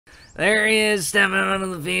There he is, stepping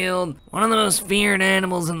onto the field. One of the most feared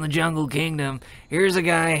animals in the jungle kingdom. Here's a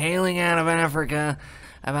guy hailing out of Africa,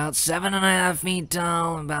 about 7.5 feet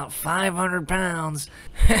tall, about 500 pounds.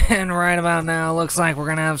 And right about now, looks like we're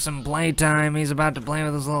gonna have some playtime. He's about to play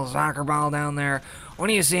with his little soccer ball down there. What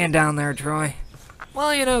are you seeing down there, Troy?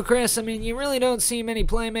 Well, you know, Chris, I mean, you really don't see many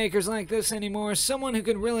playmakers like this anymore. Someone who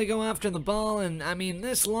can really go after the ball, and, I mean,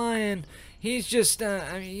 this lion, he's just,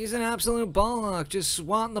 he's an absolute ball hawk, just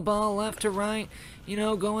swatting the ball left to right, you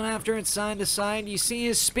know, going after it side to side. You see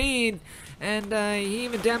his speed, and he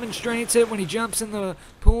even demonstrates it when he jumps in the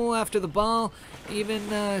pool after the ball,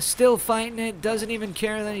 even still fighting it, doesn't even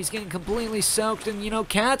care that he's getting completely soaked. And, you know,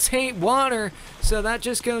 cats hate water, so that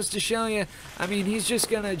just goes to show you, I mean, he's just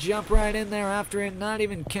going to jump right in there after it, not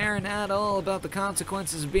even caring at all about the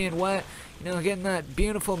consequences of being wet, you know, getting that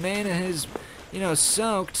beautiful mane of his, you know,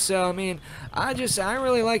 soaked. So, I mean, I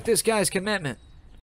really like this guy's commitment.